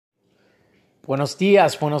Buenos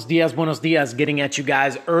dias, buenos dias, buenos dias. Getting at you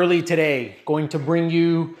guys early today. Going to bring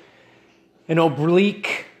you an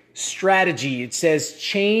oblique strategy. It says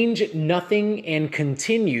change nothing and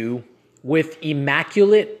continue with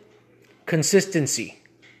immaculate consistency.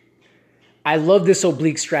 I love this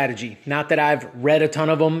oblique strategy. Not that I've read a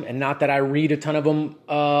ton of them and not that I read a ton of them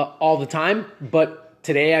all the time, but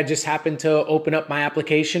today I just happened to open up my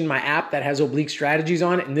application, my app that has oblique strategies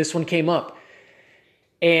on it, and this one came up.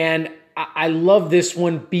 And I love this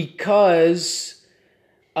one because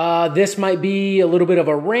this might be a little bit of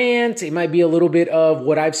a rant. It might be a little bit of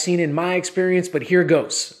what I've seen in my experience, but here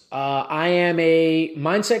goes. I am a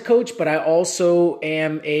mindset coach, but I also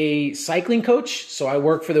am a cycling coach. So I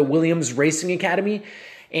work for the Williams Racing Academy,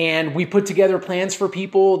 and we put together plans for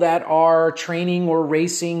people that are training or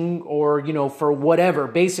racing or, for whatever.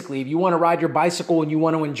 Basically, if you want to ride your bicycle and you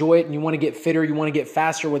want to enjoy it and you want to get fitter, you want to get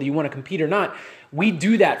faster, whether you want to compete or not, we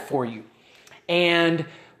do that for you. And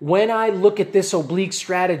when I look at this oblique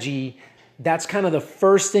strategy, that's kind of the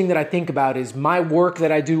first thing that I think about is my work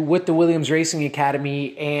that I do with the Williams Racing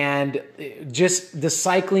Academy, and just the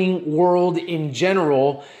cycling world in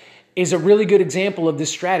general is a really good example of this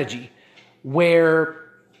strategy, where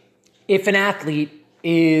if an athlete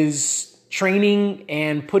is training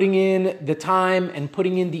and putting in the time and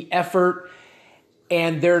putting in the effort,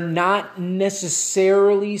 and they're not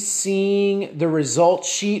necessarily seeing the result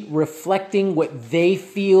sheet reflecting what they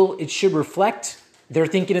feel it should reflect, they're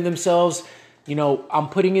thinking to themselves, I'm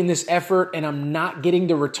putting in this effort and I'm not getting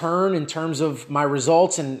the return in terms of my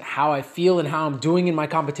results and how I feel and how I'm doing in my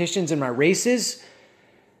competitions and my races,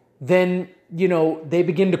 then, they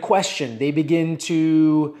begin to question. They begin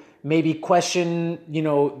to maybe question,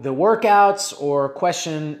 the workouts, or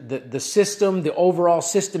question the system, the overall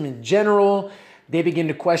system in general. They begin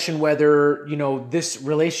to question whether, this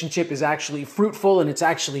relationship is actually fruitful and it's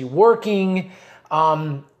actually working.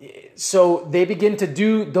 So they begin to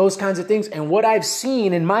do those kinds of things. And what I've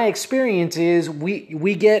seen in my experience is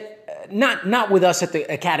we get, not with us at the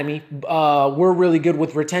academy, we're really good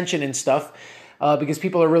with retention and stuff, because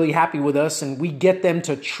people are really happy with us, and we get them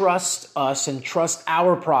to trust us and trust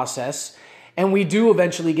our process. And we do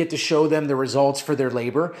eventually get to show them the results for their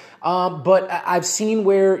labor. But I've seen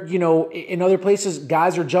where, in other places,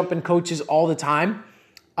 guys are jumping coaches all the time.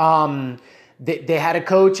 They had a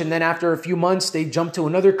coach, and then after a few months, they jump to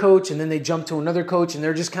another coach, and then they jump to another coach, and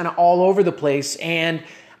they're just kind of all over the place. And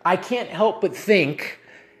I can't help but think,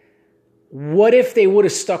 what if they would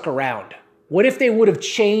have stuck around? What if they would have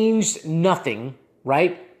changed nothing,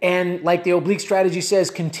 right? And like the oblique strategy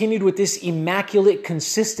says, continued with this immaculate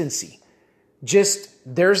consistency. Just,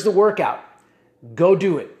 there's the workout. Go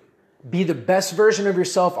do it. Be the best version of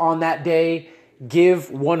yourself on that day. Give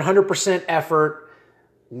 100% effort.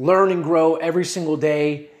 Learn and grow every single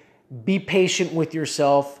day. Be patient with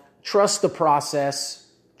yourself. Trust the process.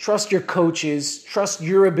 Trust your coaches. Trust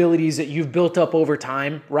your abilities that you've built up over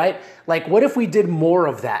time, right? Like, what if we did more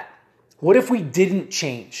of that? What if we didn't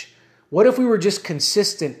change? What if we were just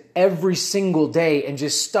consistent every single day and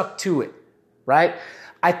just stuck to it, right?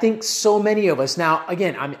 I think so many of us, now,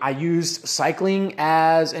 again, I used cycling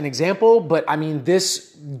as an example, but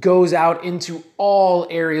this goes out into all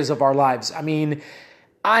areas of our lives.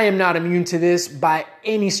 I am not immune to this by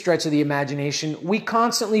any stretch of the imagination. We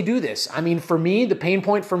constantly do this. For me, the pain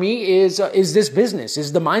point for me is this business,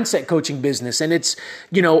 is the mindset coaching business. And it's,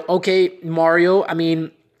 okay, Mario,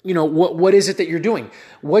 what is it that you're doing?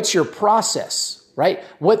 What's your process? Right?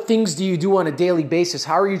 What things do you do on a daily basis?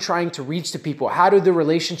 How are you trying to reach to people? How do the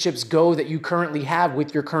relationships go that you currently have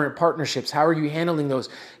with your current partnerships? How are you handling those?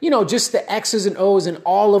 Just the X's and O's and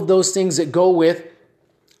all of those things that go with,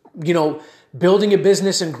 building a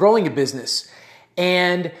business and growing a business.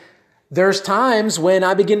 And there's times when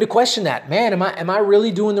I begin to question that. Man, am I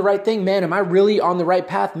really doing the right thing? Man, am I really on the right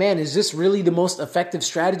path? Man, is this really the most effective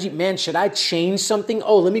strategy? Man, should I change something?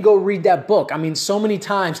 Oh, let me go read that book. So many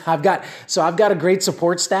times I've got a great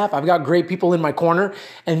support staff. I've got great people in my corner.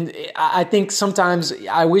 And I think sometimes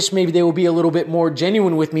I wish maybe they would be a little bit more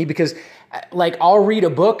genuine with me, because I'll read a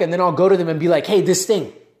book and then I'll go to them and be like, hey, this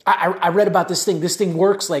thing, I read about this thing. This thing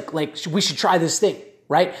works. Like we should try this thing.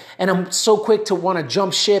 Right? And I'm so quick to want to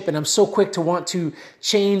jump ship, and I'm so quick to want to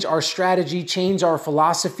change our strategy, change our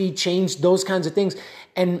philosophy, change those kinds of things.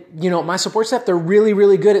 And, my support staff, they're really,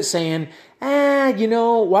 really good at saying, why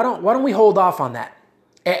don't we hold off on that?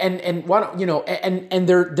 And why don't, and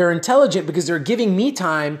they're intelligent because they're giving me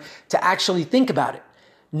time to actually think about it.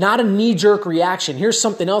 Not a knee-jerk reaction. Here's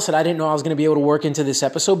something else that I didn't know I was going to be able to work into this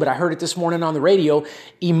episode, but I heard it this morning on the radio.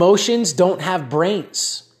 Emotions don't have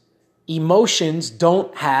brains. Emotions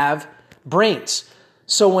don't have brains.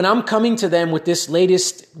 So when I'm coming to them with this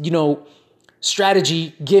latest,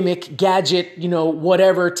 strategy, gimmick, gadget,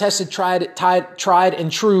 whatever, tested, tried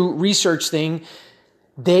and true research thing,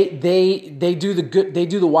 they do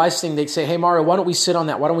the wise thing. They say, hey, Mario, why don't we sit on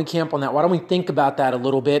that? Why don't we camp on that? Why don't we think about that a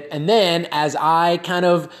little bit? And then as I kind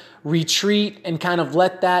of retreat and kind of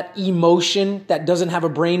let that emotion that doesn't have a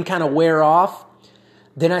brain kind of wear off,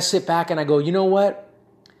 then I sit back and I go, you know what?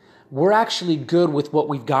 We're actually good with what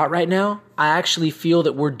we've got right now. I actually feel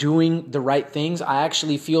that we're doing the right things. I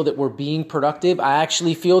actually feel that we're being productive. I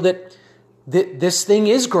actually feel that this thing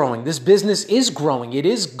is growing. This business is growing. It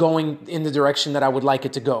is going in the direction that I would like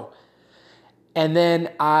it to go. And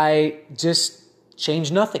then I just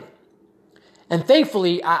change nothing. And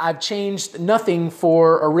thankfully, I've changed nothing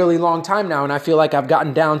for a really long time now. And I feel like I've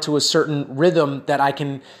gotten down to a certain rhythm that I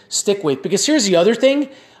can stick with. Because here's the other thing.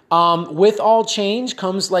 With all change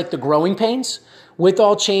comes like the growing pains. With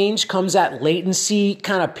all change comes that latency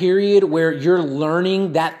kind of period where you're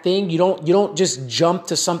learning that thing. You don't just jump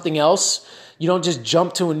to something else. You don't just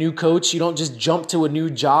jump to a new coach. You don't just jump to a new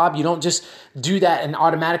job. You don't just do that and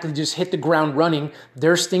automatically just hit the ground running.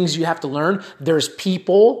 There's things you have to learn. There's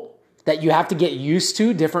people that you have to get used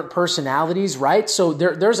to, different personalities, right? So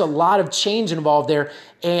there's a lot of change involved there.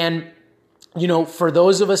 And, for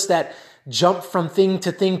those of us that jump from thing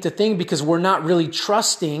to thing to thing because we're not really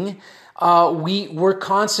trusting, we're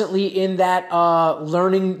constantly in that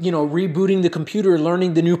learning, rebooting the computer,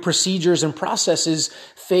 learning the new procedures and processes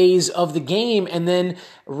phase of the game. And then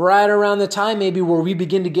right around the time maybe where we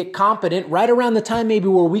begin to get competent, right around the time maybe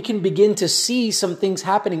where we can begin to see some things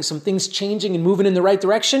happening, some things changing and moving in the right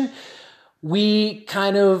direction, we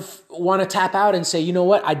kind of want to tap out and say, you know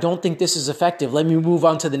what? I don't think this is effective. Let me move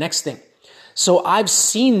on to the next thing. So I've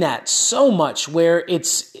seen that so much where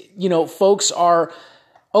it's, folks are,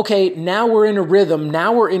 okay, now we're in a rhythm.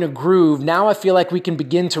 Now we're in a groove. Now I feel like we can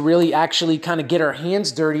begin to really actually kind of get our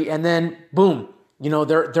hands dirty, and then boom,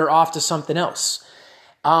 they're off to something else.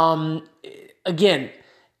 Again,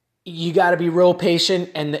 you got to be real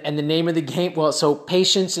patient, and the name of the game, so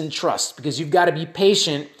patience and trust, because you've got to be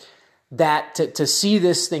patient to see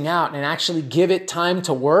this thing out and actually give it time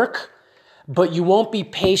to work. But you won't be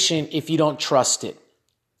patient if you don't trust it.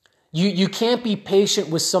 You can't be patient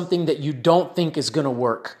with something that you don't think is going to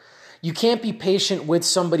work. You can't be patient with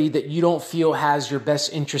somebody that you don't feel has your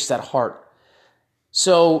best interest at heart.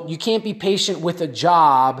 So you can't be patient with a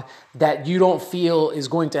job that you don't feel is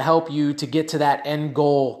going to help you to get to that end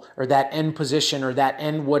goal or that end position or that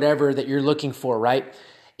end whatever that you're looking for, right?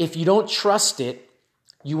 If you don't trust it,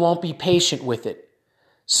 you won't be patient with it.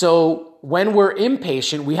 So when we're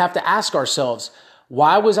impatient, we have to ask ourselves,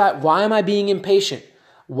 why am I being impatient?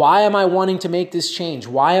 Why am I wanting to make this change?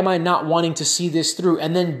 Why am I not wanting to see this through?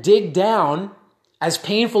 And then dig down, as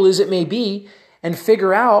painful as it may be, and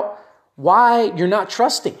figure out why you're not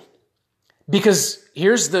trusting. Because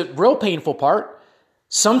here's the real painful part.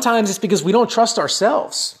 Sometimes it's because we don't trust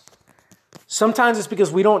ourselves. Sometimes it's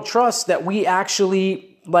because we don't trust that we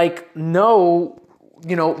actually know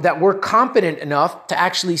that we're competent enough to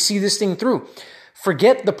actually see this thing through.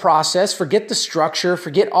 Forget the process, forget the structure,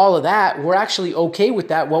 forget all of that. We're actually okay with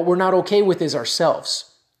that. What we're not okay with is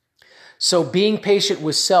ourselves. So being patient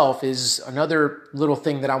with self is another little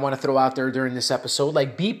thing that I want to throw out there during this episode.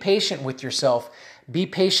 Be patient with yourself. Be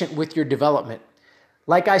patient with your development.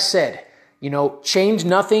 Like I said, change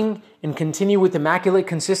nothing and continue with immaculate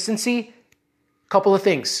consistency. Couple of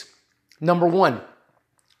things. Number one,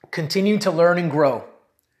 continue to learn and grow.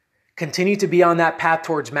 Continue to be on that path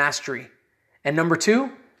towards mastery. And number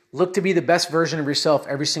two, look to be the best version of yourself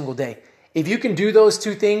every single day. If you can do those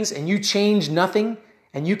two things and you change nothing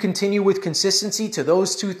and you continue with consistency to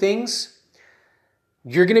those two things,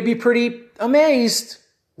 you're going to be pretty amazed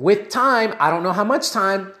with time. I don't know how much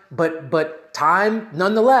time, but time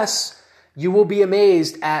nonetheless, you will be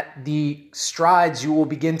amazed at the strides you will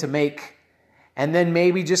begin to make. And then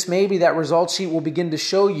maybe, just maybe, that result sheet will begin to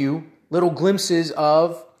show you little glimpses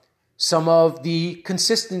of some of the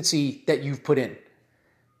consistency that you've put in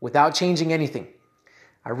without changing anything.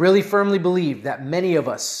 I really firmly believe that many of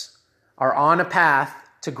us are on a path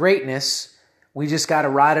to greatness. We just got to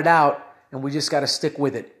ride it out and we just got to stick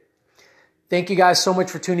with it. Thank you guys so much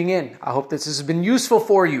for tuning in. I hope this has been useful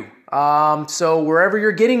for you. So wherever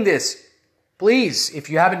you're getting this, please, if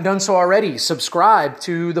you haven't done so already, subscribe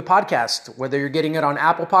to the podcast, whether you're getting it on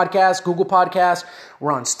Apple Podcasts, Google Podcasts,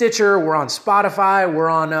 we're on Stitcher, we're on Spotify, we're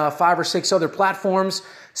on 5 or 6 other platforms.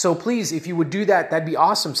 So please, if you would do that, that'd be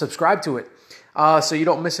awesome. Subscribe to it so you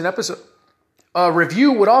don't miss an episode. A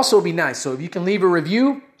review would also be nice. So if you can leave a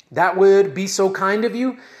review, that would be so kind of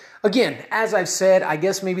you. Again, as I've said, I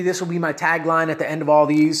guess maybe this will be my tagline at the end of all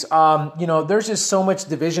these. There's just so much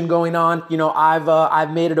division going on.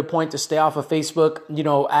 I've made it a point to stay off of Facebook,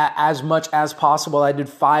 as much as possible. I did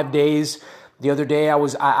 5 days. The other day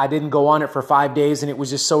I didn't go on it for 5 days, and it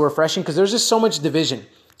was just so refreshing because there's just so much division.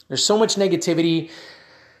 There's so much negativity.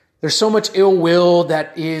 There's so much ill will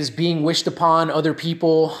that is being wished upon other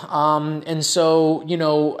people. And so,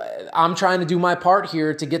 I'm trying to do my part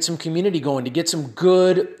here to get some community going, to get some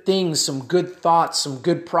good things, some good thoughts, some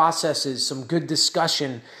good processes, some good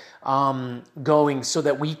discussion going so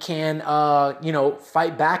that we can,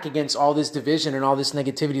 fight back against all this division and all this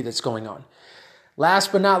negativity that's going on.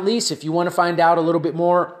 Last but not least, if you want to find out a little bit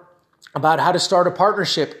more about how to start a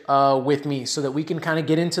partnership with me so that we can kind of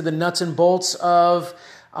get into the nuts and bolts of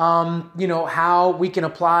how we can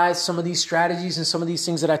apply some of these strategies and some of these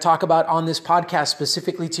things that I talk about on this podcast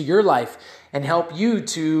specifically to your life and help you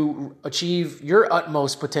to achieve your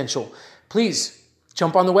utmost potential, please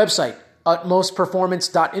jump on the website,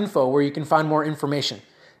 utmostperformance.info, where you can find more information.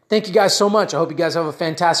 Thank you guys so much. I hope you guys have a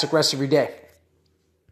fantastic rest of your day.